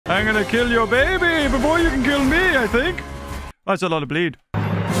I'm gonna kill your baby before you can kill me, I think. That's a lot of bleed.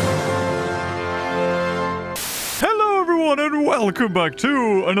 Hello, everyone, and welcome back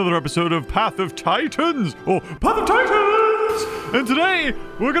to another episode of Path of Titans, or Path of Titans! And today,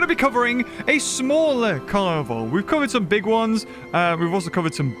 we're going to be covering a smaller carnivore. We've covered some big ones. We've also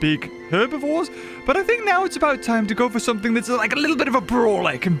covered some big herbivores. But I think now it's about time to go for something that's like a little bit of a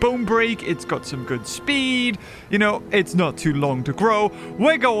brawler. It can bone break. It's got some good speed. You know, it's not too long to grow.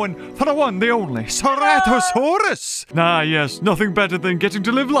 We're going for the one, the only, Ceratosaurus. Yes, nothing better than getting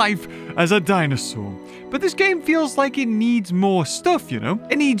to live life as a dinosaur. But this game feels like it needs more stuff, you know?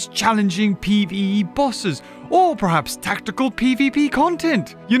 It needs challenging PvE bosses, or perhaps tactical PvP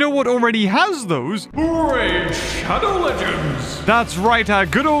content. You know what already has those? Raid Shadow Legends! That's right, our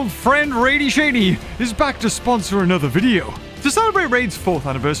good old friend Raidy Shady is back to sponsor another video. To celebrate Raid's 4th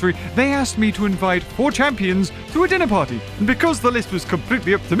anniversary, they asked me to invite 4 champions to a dinner party. And because the list was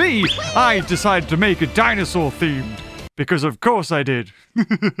completely up to me, I decided to make it dinosaur themed. Because of course I did.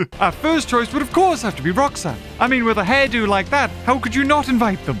 Our first choice would of course have to be Roxanne. I mean, with a hairdo like that, how could you not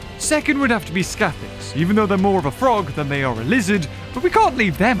invite them? Second would have to be Scathix, even though they're more of a frog than they are a lizard, but we can't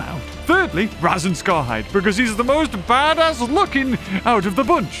leave them out. Thirdly, Raz and Scarhide, because he's the most badass looking out of the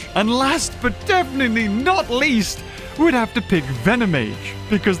bunch. And last but definitely not least, we'd have to pick Venomage,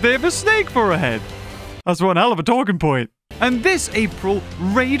 because they have a snake for a head. That's one hell of a talking point. And this April,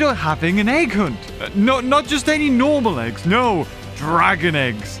 Raid are having an egg hunt. Not just any normal eggs, no, dragon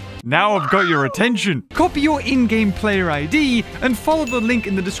eggs. Now I've got your attention. Copy your in-game player ID and follow the link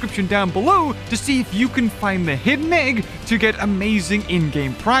in the description down below to see if you can find the hidden egg to get amazing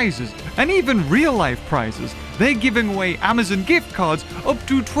in-game prizes and even real-life prizes. They're giving away Amazon gift cards up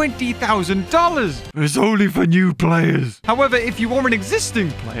to $20,000. It's only for new players. However, if you are an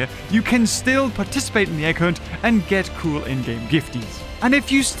existing player, you can still participate in the egg hunt and get cool in-game gifties. And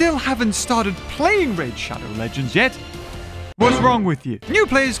if you still haven't started playing Raid Shadow Legends yet, what's wrong with you? New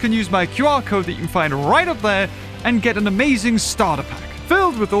players can use my QR code that you can find right up there and get an amazing starter pack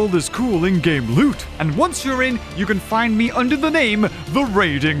filled with all this cool in-game loot. And once you're in, you can find me under the name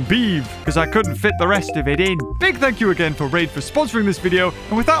TheGamingBeaver, because I couldn't fit the rest of it in. Big thank you again for Raid for sponsoring this video.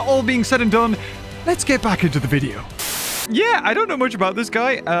 And with that all being said and done, let's get back into the video. Yeah, I don't know much about this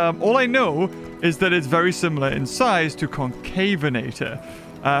guy. All I know is that it's very similar in size to Concavinator.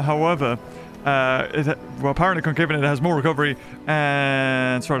 However, apparently Concavinator has more recovery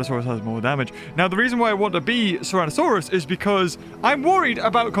and Ceratosaurus has more damage. Now, the reason why I want to be Ceratosaurus is because I'm worried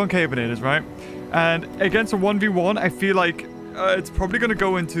about Concavinators, right? And against a 1v1, I feel like it's probably going to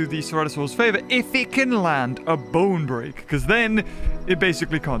go into the Ceratosaurus' favor if it can land a bone break, because then it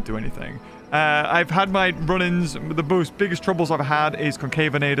basically can't do anything. I've had my run-ins. The biggest troubles I've had is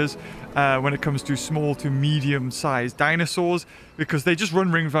Concavinators when it comes to small to medium-sized dinosaurs, because they just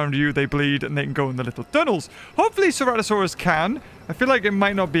run rings around you, they bleed, and they can go in the little tunnels. Hopefully Ceratosaurus can. I feel like it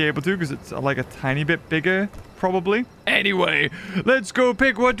might not be able to, because it's like a tiny bit bigger, probably. Anyway, let's go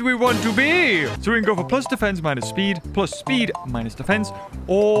pick what do we want to be. So we can go for plus defense minus speed minus defense,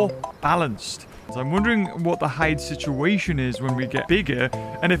 or balanced. So I'm wondering what the hide situation is when we get bigger,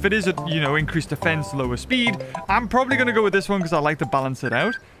 and if it is a, you know, increased defense, lower speed, I'm probably going to go with this one because I like to balance it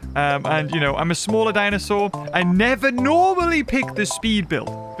out. And, you know, I'm a smaller dinosaur. I never normally pick the speed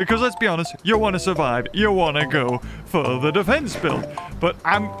build because, let's be honest, you want to survive. You want to go for the defense build. But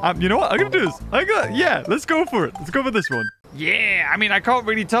you know what? I'm going to do this. Yeah, let's go for it. Let's go for this one. Yeah, I mean, I can't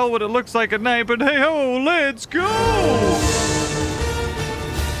really tell what it looks like at night, but hey-ho, let's go!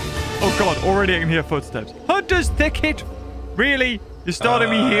 Oh god, already I can hear footsteps. Hunter's thicket! Really? You're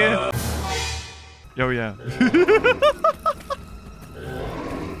starting me here? Yo, yeah.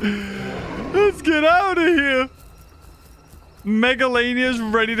 Let's get out of here! Megalania's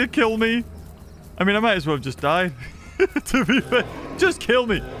ready to kill me. I mean, I might as well have just died. To be fair, just kill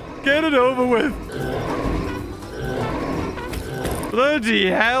me. Get it over with.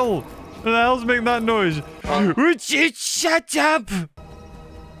 Bloody hell. What the hell's making that noise? Shut up!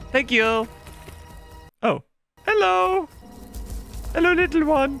 Thank you. Oh. Hello. Hello, little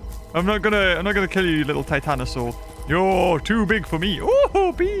one. I'm not gonna kill you, little titanosaur. You're too big for me.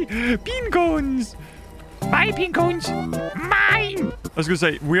 Oh, bean cones. My bean cones. Mine. I was gonna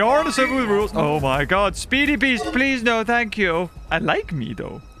say, we are on a server with rules. Oh my god. Speedy Beast, please no, thank you. I like me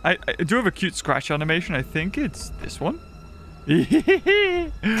though. I do have a cute scratch animation. I think it's this one. Look,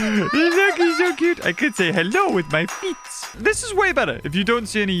 he's so cute. I could say hello with my feet. This is way better if you don't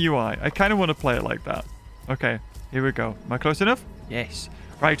see any UI. I kind of want to play it like that. Okay, here we go. Am I close enough? Yes.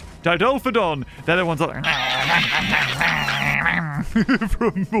 Right, Didelphodon. They're the ones that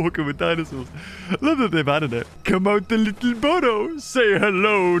from Walking with Dinosaurs. Love that they've added it. Come out the little Bono. Say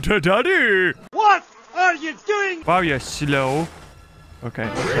hello to Daddy. What are you doing? Wow, you're slow. Okay,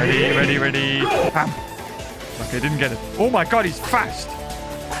 ready. Bam. Okay, didn't get it. Oh my god, he's fast.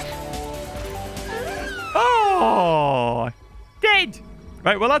 Oh, dead.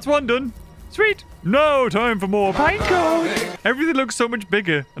 Right, well, that's one done. Sweet. No time for more pine cones. Everything looks so much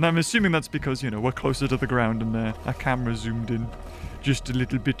bigger, and I'm assuming that's because, you know, we're closer to the ground and our camera zoomed in just a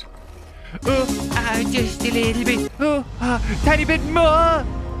little bit. Just a little bit. Tiny bit more.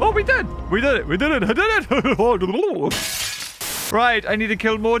 Oh, we did it. I did it. Right, I need to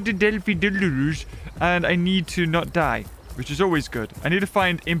kill more Didelphidillus, and I need to not die, which is always good. I need to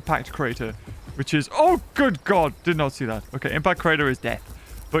find Impact Crater, which is... Oh, good God. Did not see that. Okay, Impact Crater is death.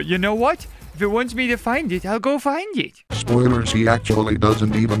 But you know what? If it wants me to find it, I'll go find it. Spoilers, he actually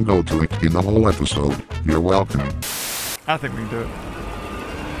doesn't even go to it in the whole episode. You're welcome. I think we can do it.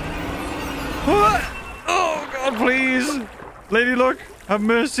 Oh, God, please. Lady Luck, have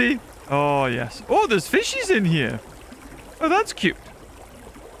mercy. Oh, yes. Oh, there's fishies in here. Oh, that's cute.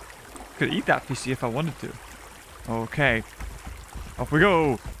 Could eat that fishy if I wanted to. Okay. Off we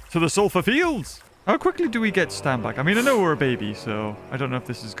go to the sulfur fields. How quickly do we get stand back? I mean, I know we're a baby, so I don't know if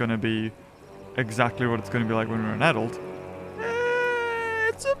this is going to be exactly what it's going to be like when we're an adult.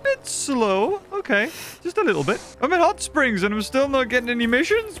 It's a bit slow. Okay, just a little bit. I'm in hot springs and I'm still not getting any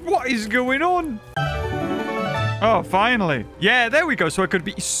missions. What is going on? Oh, finally. Yeah, there we go. So I could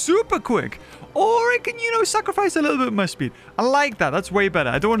be super quick. Or I can, you know, sacrifice a little bit of my speed. I like that. That's way better.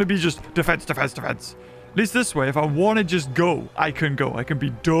 I don't want to be just defense. At least this way, if I want to just go, I can go. I can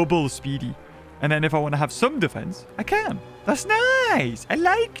be double speedy. And then if I want to have some defense, I can. That's nice. I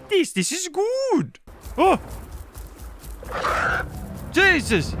like this. This is good. Oh.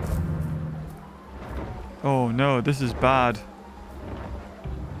 Jesus. Oh, no. This is bad.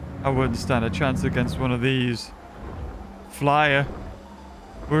 I wouldn't stand a chance against one of these. Flyer.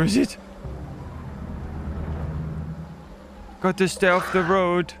 Where is it? Got to stay off the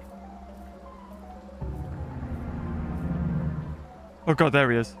road. Oh, God. There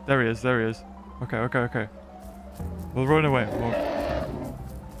he is. There he is. Okay. We'll run away.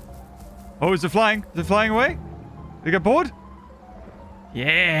 Oh, is it flying? Is it flying away? Did it get bored?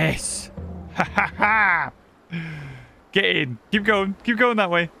 Yes. Ha ha ha. Get in. Keep going. Keep going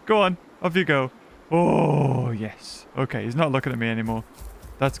that way. Go on. Off you go. Oh, yes. Okay, he's not looking at me anymore.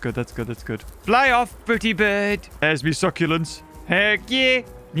 That's good. Fly off, pretty bird. There's me succulents. Heck yeah.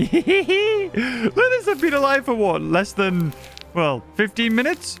 Look at this. I've been alive for what? Less than, well, 15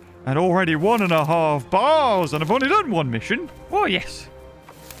 minutes? And already 1.5 bars, and I've only done one mission. Oh, yes.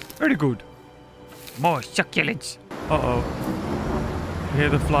 Very good. More succulents. Uh-oh. I hear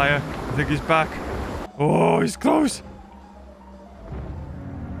the flyer. I think he's back. Oh, he's close.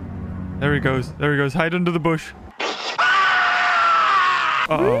 There he goes. Hide under the bush.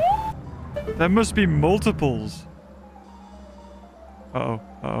 Uh-oh. There must be multiples.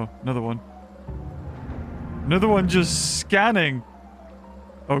 Uh-oh. Another one. Another one just scanning.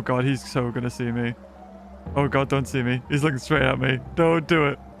 Oh, God, he's so gonna see me. Oh, God, don't see me. He's looking straight at me. Don't do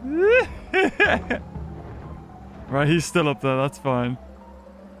it. Right, he's still up there. That's fine.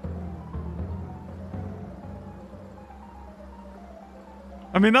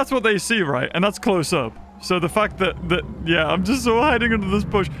 I mean, that's what they see, right? And that's close up. So the fact that yeah, I'm just so hiding under this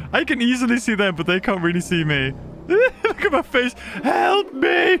bush. I can easily see them, but they can't really see me. Look at my face. Help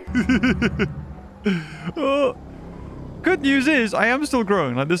me! Oh. Good news is, I am still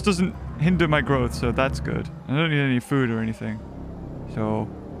growing. Like, this doesn't hinder my growth, so that's good. I don't need any food or anything. So...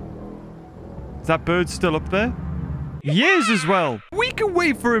 Is that bird still up there? He is as well. We can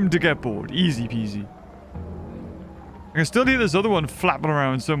wait for him to get bored. Easy peasy. I can still hear this other one flapping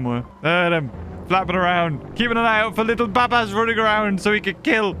around somewhere. There, them. Flapping around. Keeping an eye out for little babas running around so he can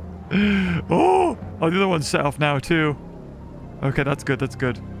kill. Oh, the other one's set off now too. Okay, that's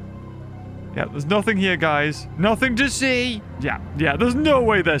good. Yeah, there's nothing here, guys. Nothing to see. Yeah, there's no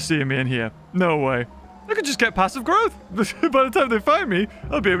way they're seeing me in here. No way. I could just get passive growth. By the time they find me,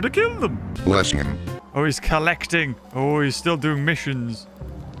 I'll be able to kill them. Bless him. Oh, he's collecting. Oh, he's still doing missions.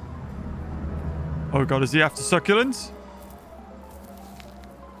 Oh, God, is he after succulents?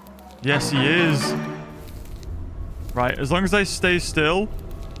 Yes, he is. Right, as long as I stay still,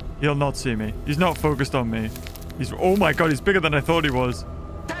 he'll not see me. He's not focused on me. He's... Oh, my God, he's bigger than I thought he was.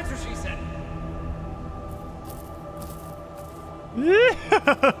 That's what she said.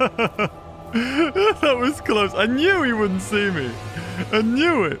 That was close. I knew he wouldn't see me. I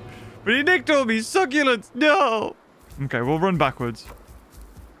knew it. But he nicked all me succulents. No. Okay, we'll run backwards.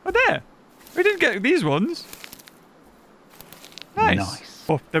 Oh, there. We didn't get these ones. Nice.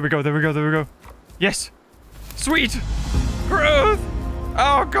 Oh, there we go. There we go. There we go. Yes. Sweet. Growth.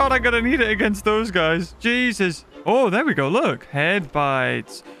 Oh, God. I'm going to need it against those guys. Jesus. Oh, there we go. Look. Head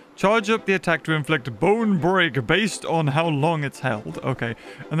bites. Charge up the attack to inflict bone break based on how long it's held. Okay.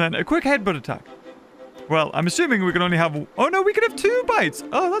 And then a quick headbutt attack. Well, I'm assuming we can only have... Oh, no. We can have 2 bites.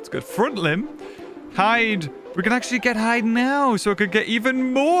 Oh, that's good. Front limb. Hide. We can actually get hide now, so it could get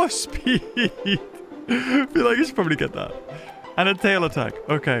even more speed. I feel like I should probably get that. And a tail attack.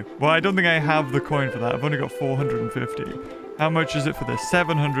 Okay. Well, I don't think I have the coin for that. I've only got 450. How much is it for this?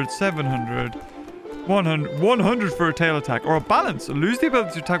 700, 700, 100, 100 for a tail attack. Or a balance. Lose the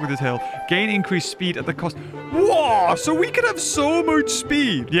ability to attack with the tail. Gain increased speed at the cost. Whoa! So we could have so much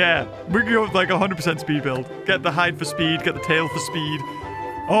speed. Yeah. We could go with like 100% speed build. Get the hide for speed. Get the tail for speed.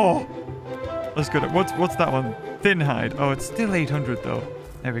 Oh. That's good. What's that one? Thin hide. Oh, it's still 800 though.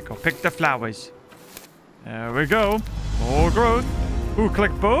 There we go. Pick the flowers. There we go. More growth. Ooh,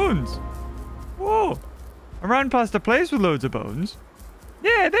 collect bones. Whoa. I ran past a place with loads of bones.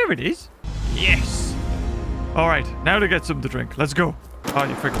 Yeah, there it is. Yes. All right, now to get something to drink. Let's go. Oh,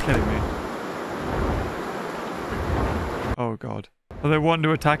 you're freaking kidding me. Oh, God. Are they wanting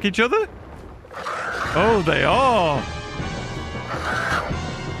to attack each other? Oh, they are.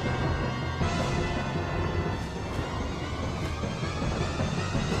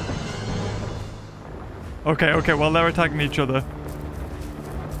 Okay, okay, well, they're attacking each other.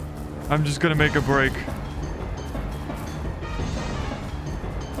 I'm just gonna make a break.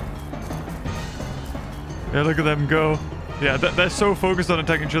 Yeah, look at them go. Yeah, they're so focused on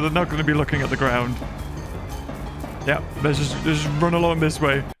attacking each other, not gonna be looking at the ground. Yeah, let's just run along this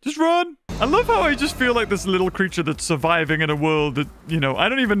way. Just run! I love how I just feel like this little creature that's surviving in a world that, you know, I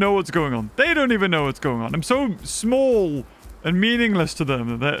don't even know what's going on. They don't even know what's going on. I'm so small and meaningless to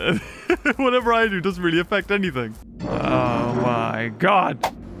them that whatever I do doesn't really affect anything. Oh my God.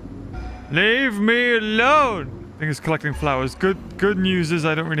 Leave me alone. I think it's collecting flowers. Good news is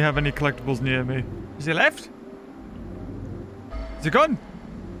I don't really have any collectibles near me. Is he left? Is he gone?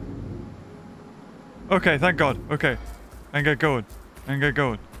 Okay, thank God. Okay. And get going. And get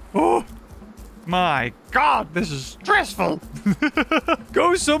going. Oh! My God, this is stressful.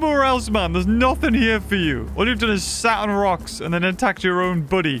 Go somewhere else, man. There's nothing here for you. All you've done is sat on rocks and then attacked your own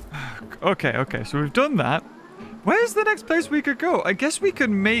buddy. Okay, okay. So we've done that. Where's the next place we could go? I guess we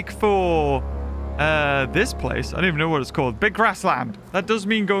could make for this place. I don't even know what it's called. Big grassland. That does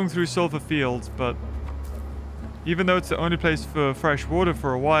mean going through sulfur fields, but even though it's the only place for fresh water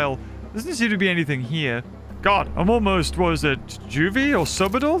for a while, there doesn't seem to be anything here. God, I'm almost, what is it, juvie or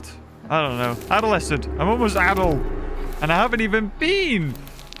subadult? I don't know. Adolescent. I'm almost adult. And I haven't even been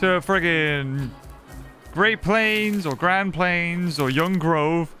to friggin' Great Plains or Grand Plains or Young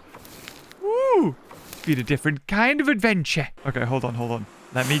Grove. Woo! It's been a different kind of adventure. Okay, hold on, hold on.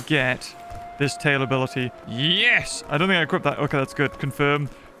 Let me get this tail ability. Yes! I don't think I equipped that. Okay, that's good. Confirm.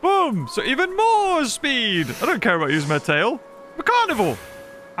 Boom! So even more speed! I don't care about using my tail. I'm a carnivore.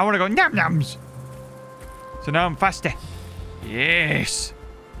 I want to go nyam-nyams. So now I'm faster. Yes!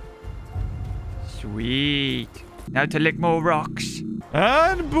 Sweet. Now to lick more rocks.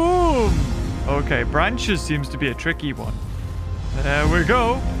 And boom! Okay, branches seems to be a tricky one. There we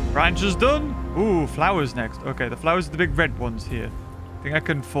go. Branches done. Ooh, flowers next. Okay, the flowers are the big red ones here. Think I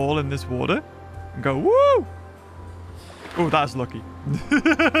can fall in this water and go, woo! Oh, that's lucky.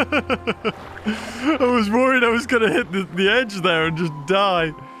 I was worried I was going to hit the edge there and just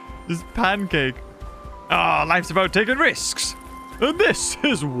die. Just pancake. Ah, life's about taking risks. And this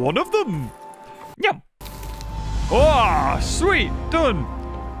is one of them. Yum. Oh, sweet. Done.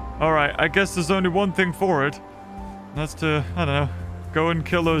 All right, I guess there's only one thing for it. That's to, I don't know, go and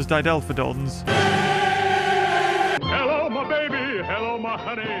kill those didelphodons. Hello, my baby. Hello, my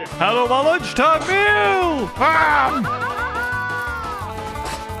honey. Hello, my lunchtime meal.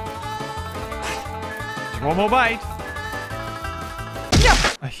 Just one more bite. Yeah.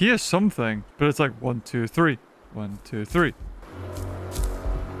 I hear something, but it's like 1, 2, 3. 1, 2, 3.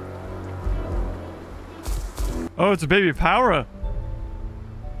 Oh, it's a baby Power.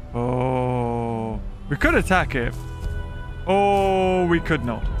 Oh, we could attack it. Oh, we could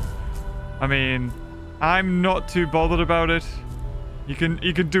not. I mean, I'm not too bothered about it. He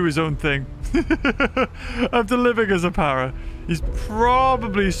can do his own thing. After living as a Power, he's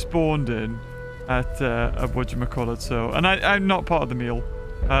probably spawned in at whatchamacallit. So, and I'm not part of the meal.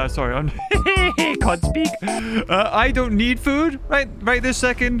 Sorry, I'm can't speak. I don't need food right this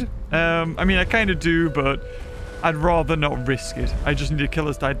second. I mean, I kind of do, but I'd rather not risk it. I just need to kill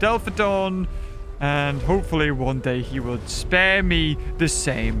this didelphodon, And hopefully one day he will spare me the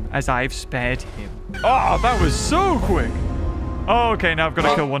same as I've spared him. Oh, that was so quick. Oh, okay, now I've got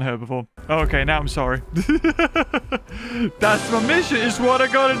to kill one herbivore. Okay, now I'm sorry. That's my mission. It's what I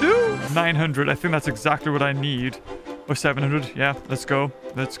got to do. 900. I think that's exactly what I need. Or 700. Yeah, let's go.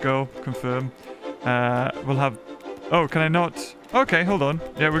 Let's go. Confirm. We'll have... Oh, can I not? Okay, hold on.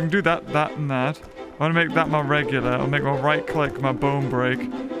 Yeah, we can do that, that, and that. I want to make that my regular. I'll make my right click my bone break.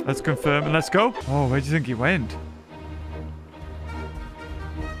 Let's confirm and let's go. Oh, where do you think he went?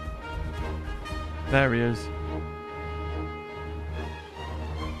 There he is.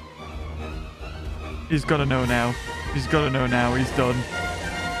 He's got to know now. He's got to know now. He's done.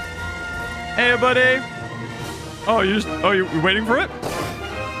 Hey, buddy. Oh, you're waiting for it?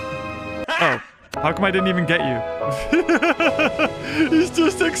 Oh. How come I didn't even get you? He's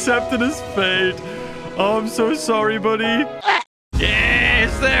just accepted his fate. Oh, I'm so sorry, buddy.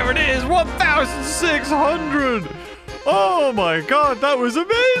 Yes, there it is. 1,600. Oh, my God. That was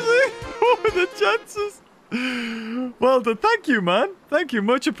amazing. What were the chances? Well done. Thank you, man. Thank you.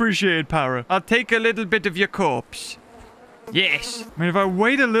 Much appreciated, Para. I'll take a little bit of your corpse. Yes. I mean, if I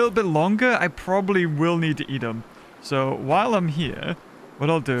wait a little bit longer, I probably will need to eat them. So while I'm here, what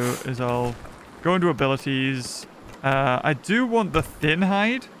I'll do is I'll go into abilities. I do want the thin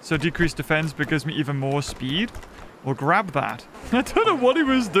hide, so decreased defense but gives me even more speed. We'll grab that. I don't know what he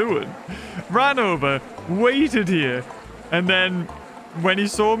was doing. Ran over, waited here, and then when he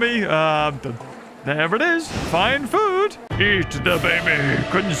saw me, I'm done. There it is. Fine food. Eat the baby.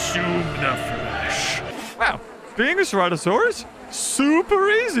 Consume the flesh. Wow. Being a Ceratosaurus,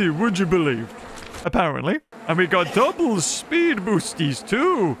 super easy, would you believe? Apparently. And we got double speed boosties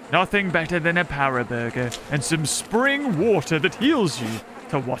too. Nothing better than a para burger and some spring water that heals you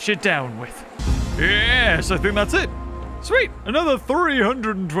to wash it down with. Yes, I think that's it. Sweet. Another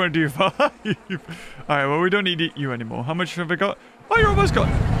 325. All right, well, we don't need you anymore. How much have we got? Oh, you're almost got...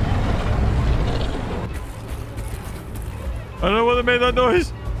 I don't know why they made that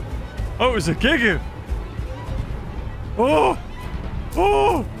noise. Oh, it was a giga. Oh!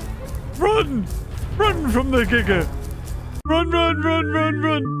 Oh! Run! Run from the giga! Run, run, run, run,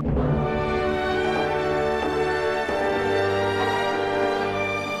 run!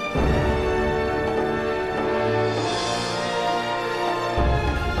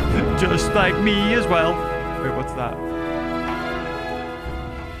 Just like me as well. Wait, what's that?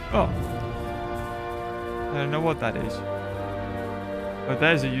 Oh. I don't know what that is. Oh,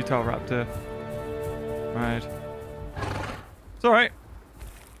 there's a Utah raptor. Right. It's alright.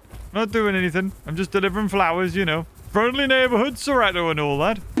 Not doing anything. I'm just delivering flowers, you know. Friendly neighborhood, Cerato and all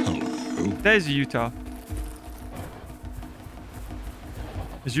that. There's a Utah.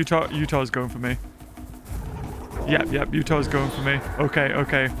 Is Utah's going for me. Yep, Utah's going for me.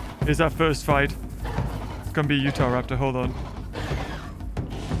 Okay. Here's our first fight. It's gonna be a Utah raptor, hold on.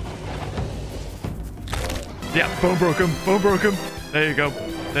 Yeah, bone broke him. There you go.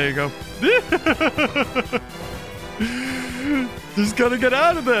 Just gotta get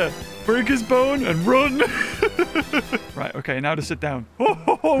out of there. Break his bone and run. Right, okay, now to sit down.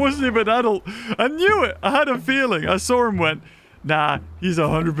 Oh, I wasn't even an adult. I knew it. I had a feeling. I saw him went, nah, he's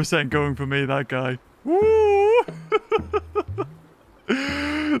 100% going for me, that guy. Woo!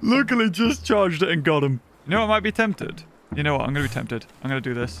 Luckily, just charged it and got him. You know, I might be tempted. You know what? I'm gonna be tempted. I'm gonna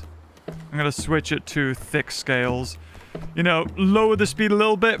do this. I'm gonna switch it to thick scales. You know, lower the speed a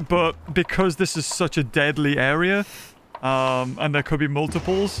little bit, but because this is such a deadly area, and there could be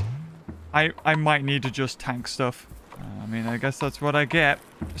multiples, I might need to just tank stuff. I mean, I guess that's what I get.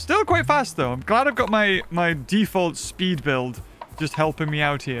 Still quite fast, though. I'm glad I've got my default speed build just helping me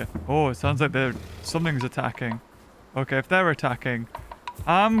out here. Oh, it sounds like something's attacking. Okay, if they're attacking,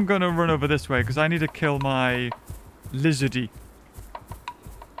 I'm gonna run over this way, because I need to kill my lizardy.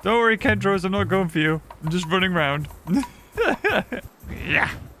 Don't worry, Kentros, I'm not going for you. I'm just running around. Yeah.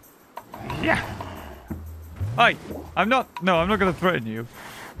 Hi. I'm not going to threaten you.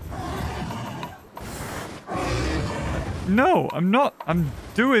 No, I'm not. I'm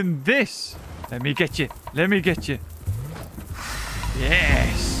doing this. Let me get you.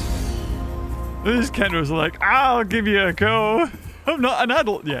 Yes. These Kentros are like, I'll give you a go. I'm not an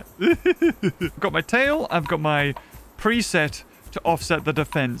adult yet. I've got my tail. I've got my preset to offset the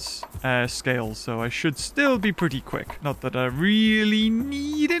defense scale, so I should still be pretty quick. Not that I really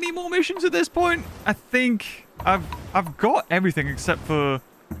need any more missions at this point. I think I've got everything except for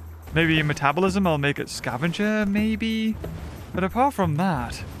maybe in metabolism. I'll make it scavenger, maybe. But apart from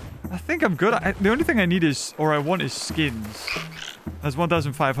that, I think I'm good. The only thing I need is, or I want, is skins. There's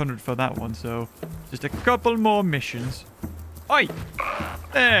 1,500 for that one, so just a couple more missions. Oi!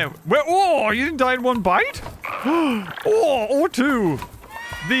 There. Oh, you didn't die in one bite? Oh, or two.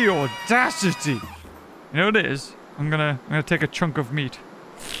 The audacity. You know what it is? I'm gonna take a chunk of meat.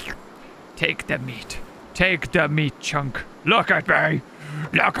 Take the meat. Take the meat chunk. Look at me.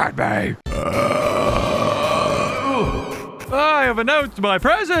 Look at me. I have announced my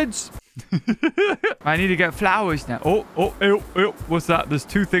presence. I need to get flowers now. Oh, what's that? There's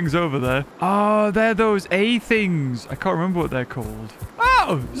two things over there. Oh, they're those A things. I can't remember what they're called.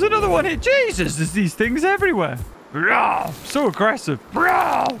 Oh, there's another one here. Jesus, there's these things everywhere. So aggressive.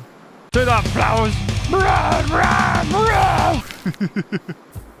 To that flowers.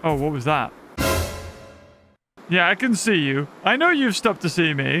 Oh, what was that? Yeah, I can see you. I know you've stopped to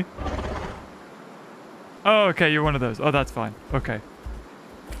see me. Oh, okay, you're one of those. Oh, that's fine. Okay.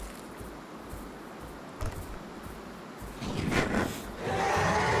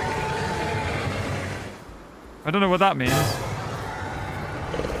 I don't know what that means.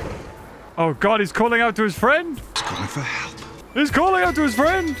 Oh, God, he's calling out to his friend. He's calling for help. He's calling out to his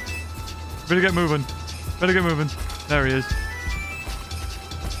friend. Better get moving. Better get moving. There he is.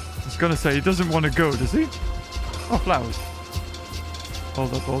 I was gonna say, he doesn't want to go, does he? Oh, flowers.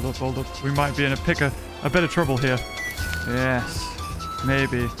 Hold up, hold up, hold up. We might be in a bit of trouble here. Yes.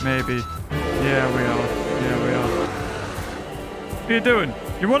 Maybe, maybe. Yeah, we are. Yeah, we are. What are you doing?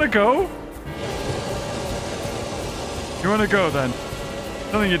 You want to go? You want to go, then?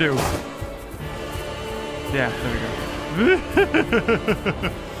 Something you do. Yeah, there we go.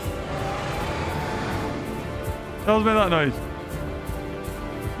 How's made that noise?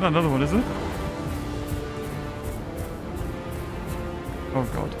 Not another one, is it? Oh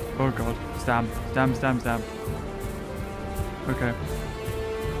god. Oh god. Stam. Stam, stam, stam. Okay.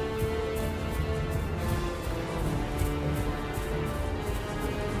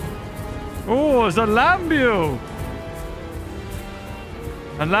 Oh, it's a Lambio!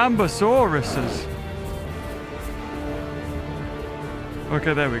 A Lambosauruses.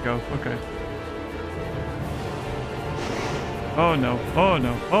 Okay, there we go. Okay. Oh no. Oh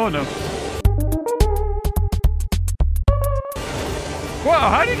no. Oh no. Wow,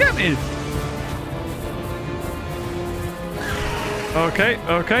 how'd you get me? Okay,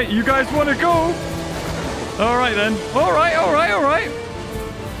 okay. You guys want to go? Alright then. Alright, alright, alright.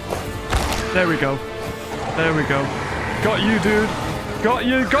 There we go. There we go. Got you, dude. Got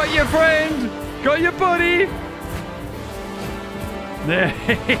you. Got your friend. Got your buddy. There.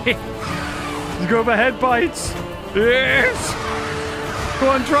 Let's go for head bites. Yes. Go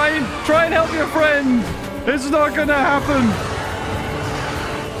on, try and help your friend. It's not gonna happen.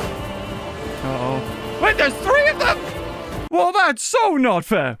 Uh-oh. Wait, there's 3 of them? Well, that's so not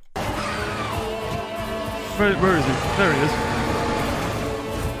fair. Where is he? There he is.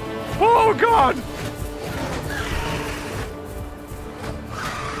 Oh, God.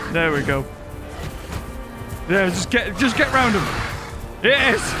 There we go. Yeah, just get round him.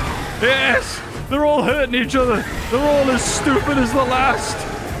 Yes. Yes. They're all hurting each other. They're all as stupid as the last.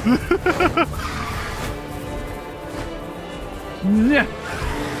 Yeah.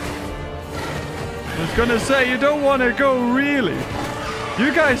 I was gonna say, you don't want to go, really.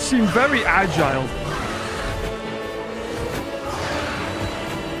 You guys seem very agile.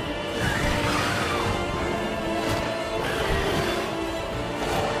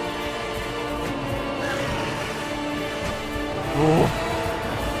 Oh.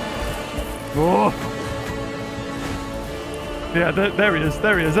 Oh. Yeah, there he is.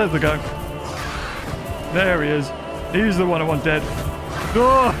 There he is. There's the guy. There he is. He's the one I want dead.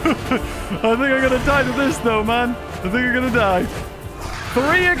 Oh, I think I'm gonna die to this though, man. I think I'm gonna die.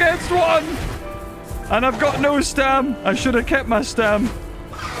 3 against 1, and I've got no stam. I should have kept my stam.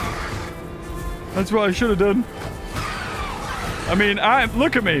 That's what I should have done. I mean,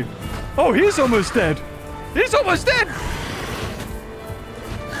 look at me. Oh, he's almost dead. He's almost dead.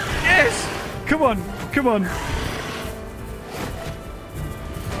 Yes. Come on, come on.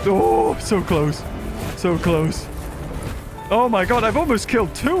 Oh, so close, so close. Oh my god, I've almost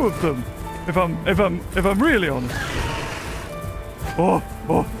killed 2 of them. If I'm really honest. Oh,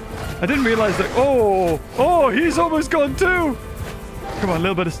 I didn't realize that. Oh, he's almost gone too. Come on, a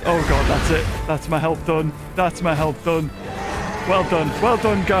little bit of. Oh god, that's it. That's my health done. That's my health done. Well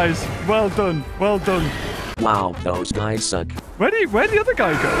done, guys. Well done. Wow, those guys suck. Where'd the other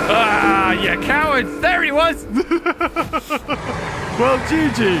guy go? Ah, you cowards! There he was. Well,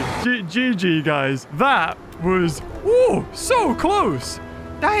 GG, guys. That was so close.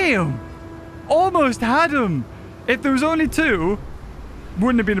 Damn, almost had him. If there was only 2,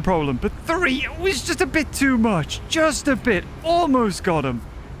 wouldn't have been a problem. But 3, it was just a bit too much. Just a bit. Almost got him.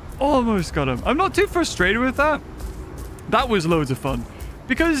 I'm not too frustrated with that. That was loads of fun.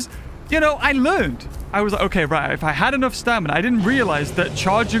 Because, you know, I learned. I was like, okay, right, if I had enough stamina, I didn't realize that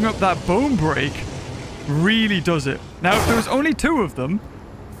charging up that bone break really does it. Now, if there was only 2 of them,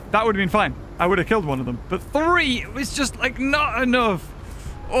 that would have been fine. I would have killed one of them. But 3 was just, like, not enough.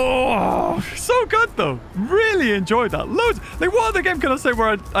 Oh, so good, though. Really enjoyed that. Loads. Like, what other game can I say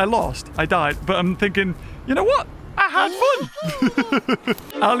where I lost? I died. But I'm thinking, you know what? I had fun.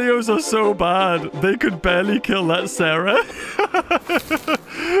 Alios are so bad. They could barely kill that Sarah.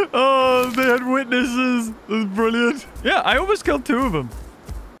 Oh, they had witnesses. It was brilliant. Yeah, I almost killed 2 of them.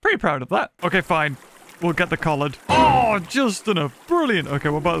 Pretty proud of that. Okay, fine. We'll get the collared. Oh, just enough. Brilliant. Okay,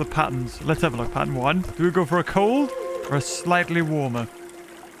 what about the patterns? Let's have a look. Pattern 1. Do we go for a cold or a slightly warmer?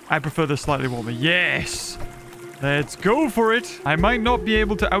 I prefer the slightly warmer. Yes. Let's go for it. I might not be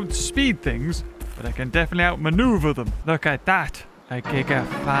able to outspeed things, but I can definitely outmaneuver them. Look at that. A giga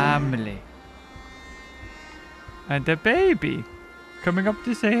family. And a baby coming up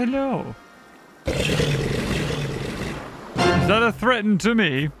to say hello. Is that a threat to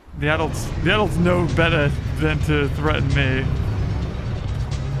me? The adults know better than to threaten me.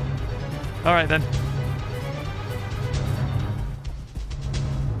 All right, then.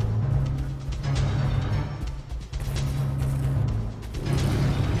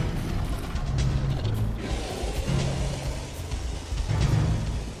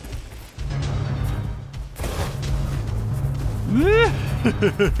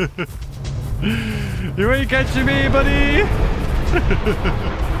 You ain't catching me, buddy.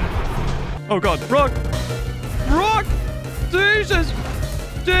 Oh god, rock! Rock! Jesus!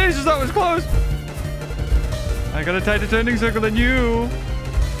 Jesus, that was close! I got a tighter turning circle than you!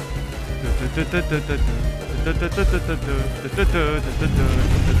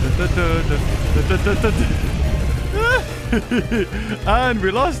 And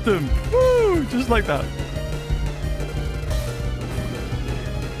we lost him! Woo! Just like that.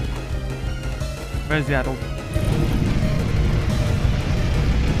 Where's the adult?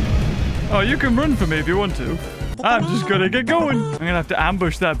 Oh, you can run for me if you want to. I'm just gonna get going. I'm gonna have to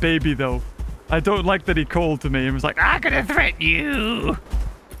ambush that baby, though. I don't like that he called to me and was like, I'm gonna threaten you.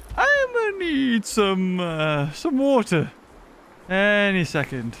 I'm gonna need some water. Any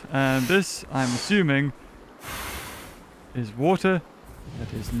second. And this, I'm assuming, is water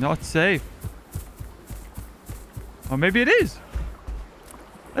that is not safe. Or maybe it is.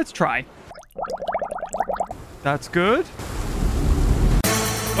 Let's try. That's good.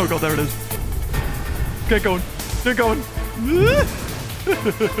 Oh god, there it is. Get going. Get going.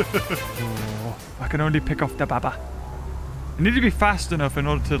 Oh, I can only pick off the baba. I need to be fast enough in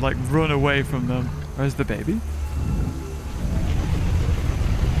order to, like, run away from them. Where's the baby?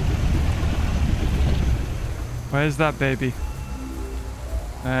 Where's that baby?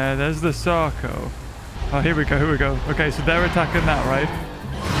 There's the Sarco. Oh, here we go, here we go. Okay, so they're attacking that, right?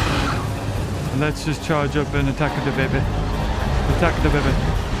 Let's just charge up and attack the baby. Attack the baby.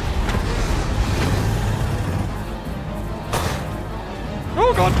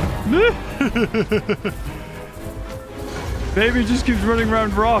 Oh god! Baby just keeps running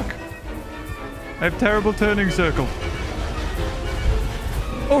around rock. I have terrible turning circle.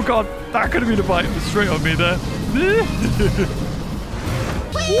 Oh god, that could have been a bite straight on me there.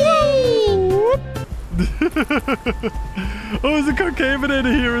 Woo! Oh, there's a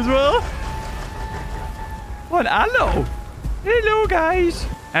concavenator here as well. What? Hello. Hello, guys.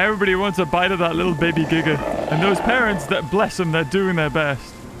 Everybody wants a bite of that little baby Giga. And those parents, that bless them, they're doing their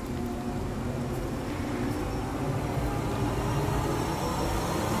best.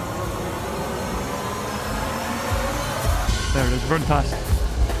 There it is. Run past.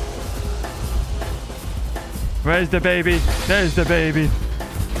 Where's the baby? There's the baby.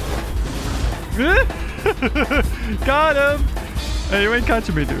 Got him. Hey, you ain't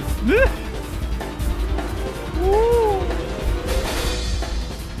catching me, dude.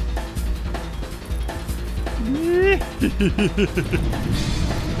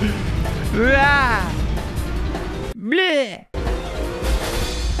 Bleh.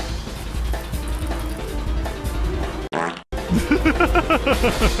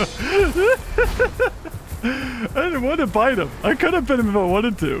 I didn't want to bite him. I could have bit him if I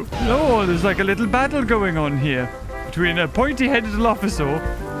wanted to. No, there's like a little battle going on here between a pointy-headed Dilophosaur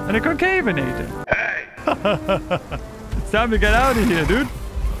and a concavenator. Hey! It's time to get out of here, dude.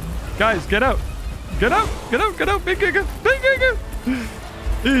 Guys, get out. Get out. Get out. Get out. Big Giga. Big Giga.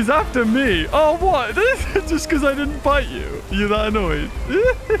 He's after me. Oh, what? Just because I didn't bite you. You're that annoyed.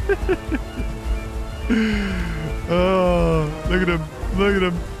 Oh, look at him. Look at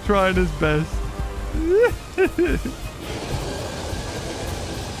him. Trying his best.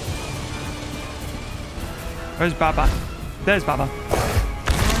 Where's Baba? There's Baba.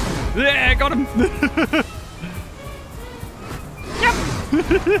 Yeah, got him.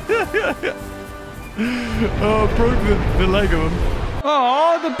 Oh, broke the leg of him.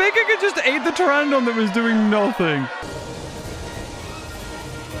 Oh, the big Giga just ate the pteranodon that was doing nothing.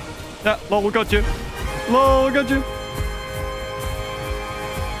 Yeah, lol, got you. Lol, got you.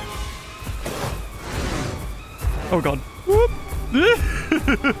 Oh, God. Whoop.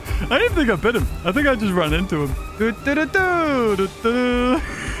 I didn't think I bit him. I think I just ran into him.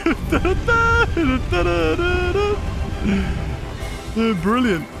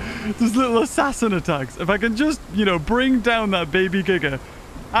 Brilliant. These little assassin attacks. If I can just, you know, bring down that baby Giga,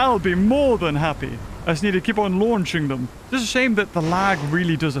 I'll be more than happy. I just need to keep on launching them. It's just a shame that the lag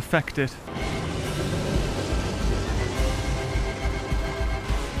really does affect it.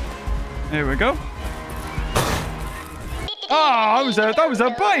 There we go. Oh, that was a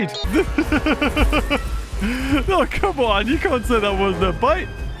bite. Oh, come on. You can't say that wasn't a bite.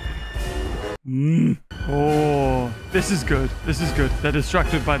 Oh, this is good. This is good. They're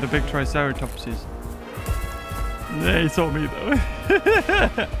distracted by the big Triceratopses. They saw me, though.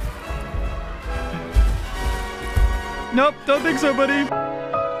 Nope, don't think so, buddy.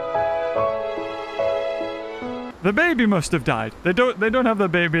 The baby must have died. They don't have the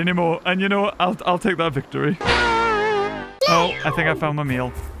baby anymore. And you know what? I'll take that victory. Oh, I think I found my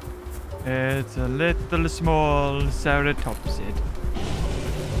meal. It's a little small ceratopsid.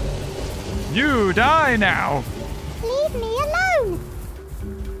 You die now! Leave me alone!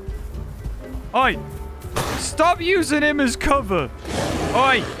 Oi! Stop using him as cover!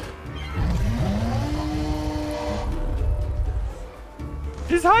 Oi!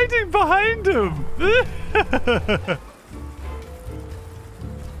 He's hiding behind him!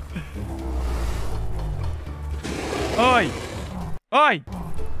 Oi! Oi!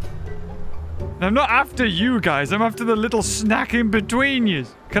 I'm not after you guys. I'm after the little snack in between you.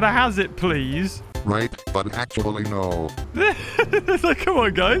 Can I has it, please? Right, but actually no. It's like, come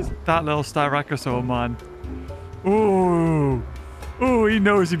on, guys. That little Styracosaur, man. Ooh. Ooh, he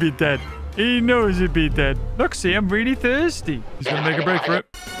knows he'd be dead. He knows he'd be dead. Look, see, I'm really thirsty. He's going to make a break for it.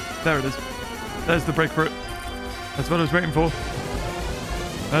 There it is. There's the break for it. That's what I was waiting for.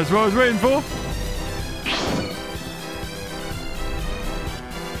 That's what I was waiting for.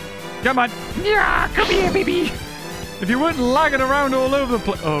 Come on. Yeah, come here, baby. If you weren't lagging around all over the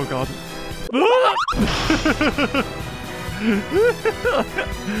place. Oh, God.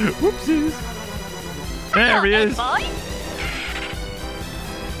 Whoopsies. There he is.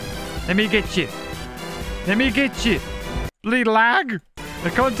 Let me get you. Let me get you. Bleed lag. I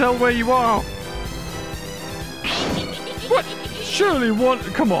can't tell where you are. What? Surely one.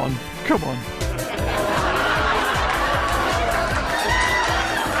 Come on. Come on.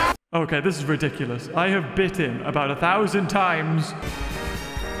 Okay, this is ridiculous. I have bit him about 1,000 times.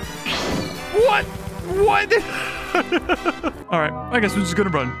 What? What? Alright, I guess we're just gonna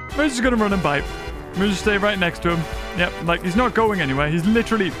run. We're just gonna run and bite. We'll just stay right next to him. Yep, like, he's not going anywhere. He's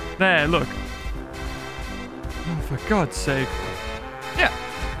literally there, look. Oh, for God's sake. Yeah,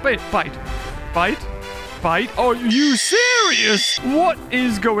 bite. Bite. Oh, are you serious? What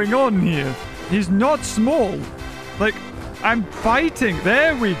is going on here? He's not small. Like, I'm biting.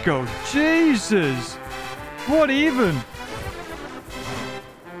 There we go. Jesus. What even?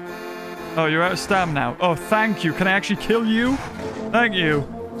 Oh, you're out of stam now. Oh, thank you. Can I actually kill you? Thank you.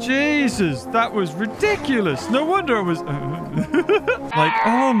 Jesus, that was ridiculous. No wonder I was... like,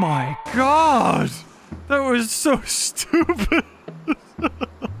 oh my God. That was so stupid.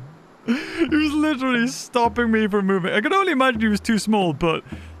 He was literally stopping me from moving. I could only imagine he was too small, but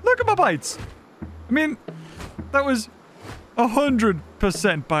look at my bites. I mean, that was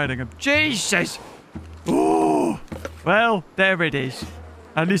 100% biting him. Jesus. Oh, well, there it is.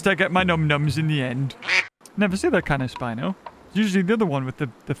 At least I get my num-nums in the end. Never see that kind of Spino. It's usually the other one with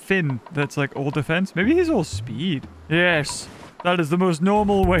the fin that's like all defense. Maybe he's all speed. Yes, that is the most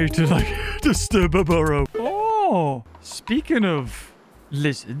normal way to like disturb a burrow. Oh, speaking of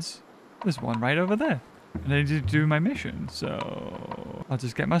lizards, there's one right over there. And I need to do my mission, so I'll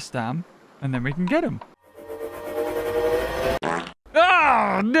just get my stam and then we can get him.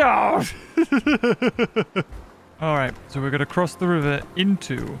 Oh, no! Alright, so we're going to cross the river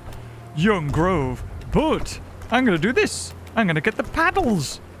into Young Grove. But I'm going to do this. I'm going to get the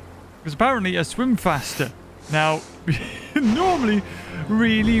paddles. Because apparently I swim faster. Now, normally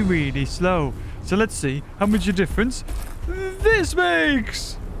really, really slow. So let's see how much a difference this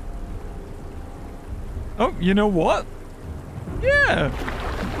makes. Oh, you know what? Yeah,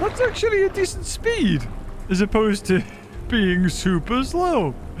 that's actually a decent speed. As opposed to being super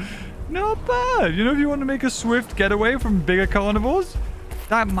slow. Not bad. You know, if you want to make a swift getaway from bigger carnivores,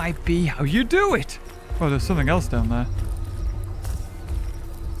 That might be how you do it. Oh, there's something else down there.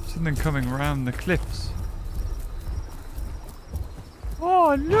 Something coming around the cliffs.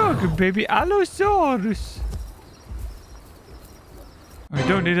 Oh, look, baby Allosaurus. We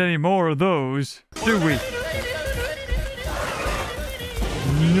don't need any more of those, do we?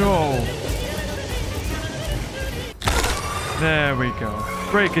 No. There we go.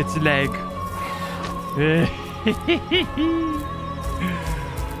 Break its leg.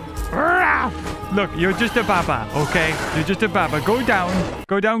 Look, you're just a baba, okay? You're just a baba. Go down.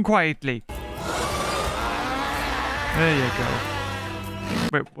 Go down quietly. There you go.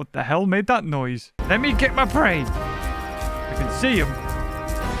 Wait, what the hell made that noise? Let me get my prey. I can see him.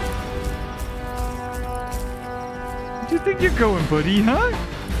 Where do you think you're going, buddy, huh?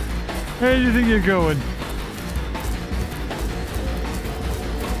 Where do you think you're going?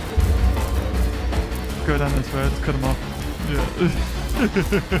 Go down this way. Let's cut him off. Yeah.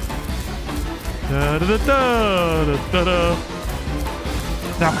 Da da da da da da.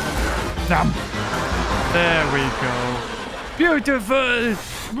 Nom, nom. There we go. Beautiful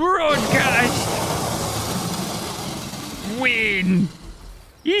broadcast. Win.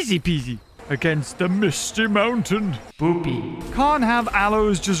 Easy peasy. Against the Misty Mountain. Boopy. Can't have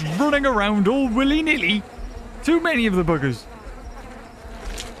aloes just running around all willy-nilly. Too many of the buggers.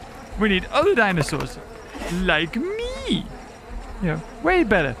 We need other dinosaurs. Like me. Yeah, way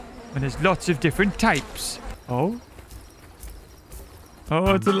better. And there's lots of different types. Oh?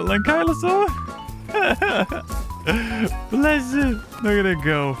 Oh, it's a little ankylosaur? Bless it. Look at it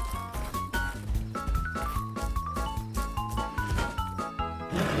go.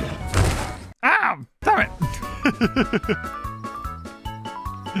 Ah! Damn it!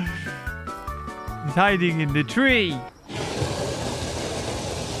 He's hiding in the tree.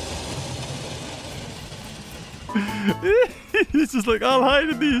 He's just like, I'll hide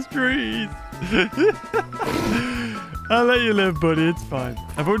in these trees. I'll let you live, buddy. It's fine.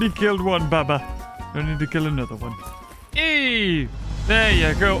 I've only killed one baba. I need to kill another one. Eee! There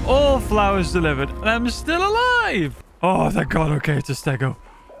you go. All flowers delivered. And I'm still alive. Oh, thank God. Okay, it's a stego.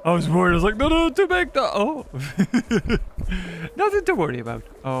 I was worried. I was like, no, too big. Oh. Nothing to worry about.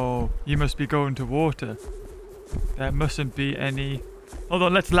 Oh, you must be going to water. There mustn't be any... Hold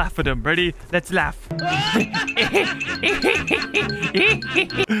on, let's laugh at him. Ready? Let's laugh.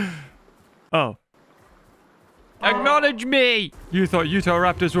 Oh. Acknowledge me! You thought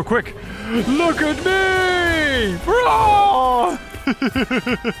Utahraptors were quick. Look at me! Roar!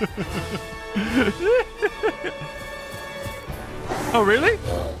 Oh, really?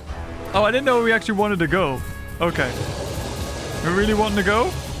 Oh, I didn't know we actually wanted to go. Okay. We really wanting to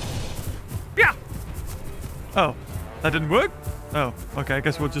go? Yeah! Oh, that didn't work? Oh, okay. I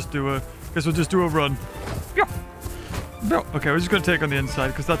guess we'll just do a run. Yeah. No. Okay, we're just gonna take on the inside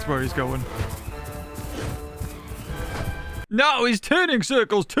because that's where he's going. No, he's turning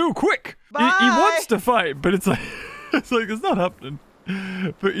circles too quick. He wants to fight, but it's like it's not happening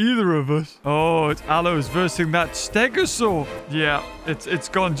for either of us. Oh, it's Aloes versus that Stegosaur. Yeah, it's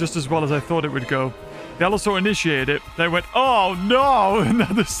gone just as well as I thought it would go. The Allosaur initiated it. They went, oh no! And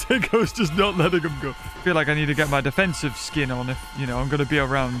now the Stego's just not letting him go. I feel like I need to get my defensive skin on if, you know, I'm going to be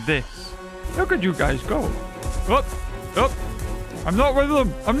around this. Look at you guys go. Up, up. I'm not with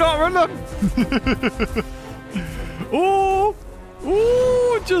them. I'm not with them. Oh,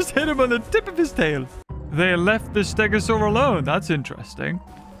 oh, just hit him on the tip of his tail. They left the Stegosaur alone. That's interesting.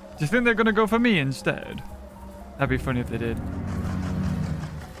 Do you think they're going to go for me instead? That'd be funny if they did.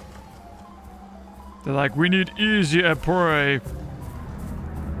 They're like, we need easier prey.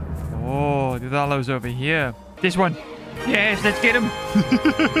 Oh, the Aloes over here. This one. Yes, let's get him.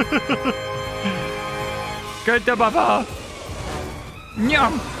 Get the baba.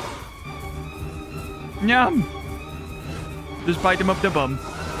 Nyam. Nyam. Just bite him up the bum.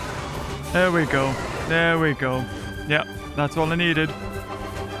 There we go. There we go. Yep, that's all I needed.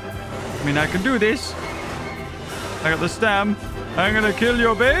 I mean, I can do this. I got the stem. I'm gonna kill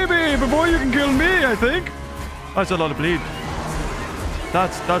your baby before you can kill me, I think. That's a lot of bleed.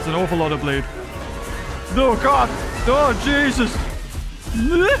 That's an awful lot of bleed. Oh, God. Oh, Jesus.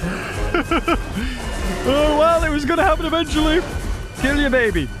 Oh, well, it was gonna happen eventually. Kill your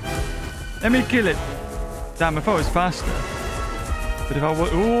baby. Let me kill it. Damn, if I was faster. But if I was...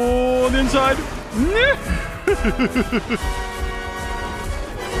 Oh, on the inside.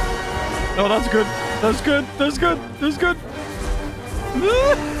 Oh, that's good. That's good. That's good. That's good.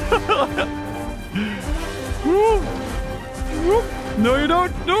 No, you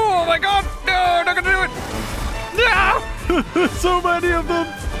don't. No, oh my God. No, not gonna do it. No. So many of them.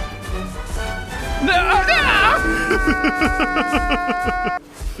 No, no.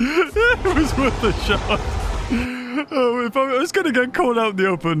 It was worth a shot. Oh, if I was going to get caught out in the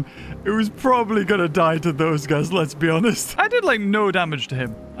open, it was probably going to die to those guys, let's be honest. I did, like, no damage to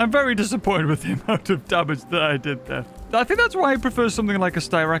him. I'm very disappointed with the amount of damage that I did there. I think that's why I prefer something like a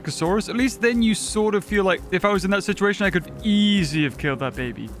Styracosaurus. At least then you sort of feel like if I was in that situation, I could easily have killed that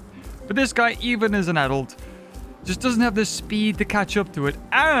baby. But this guy, even as an adult, just doesn't have the speed to catch up to it,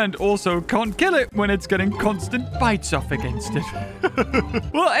 and also can't kill it when it's getting constant bites off against it.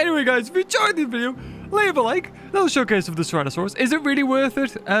 Well, anyway, guys, if you enjoyed this video, leave a like. Little showcase of the Ceratosaurus. Is it really worth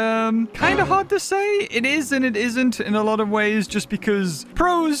it? Kind of hard to say. It is and it isn't in a lot of ways, just because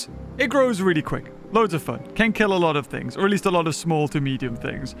pros, it grows really quick. Loads of fun. Can kill a lot of things, or at least a lot of small to medium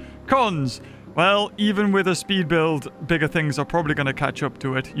things. Cons, well, even with a speed build, bigger things are probably going to catch up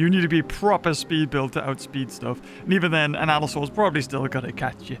to it. You need to be proper speed build to outspeed stuff. And even then, an Allosaur's probably still going to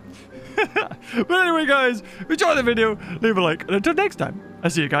catch you. But anyway, guys, if you enjoyed the video, leave a like. And until next time, I'll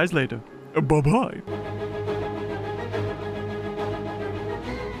see you guys later. Bye-bye.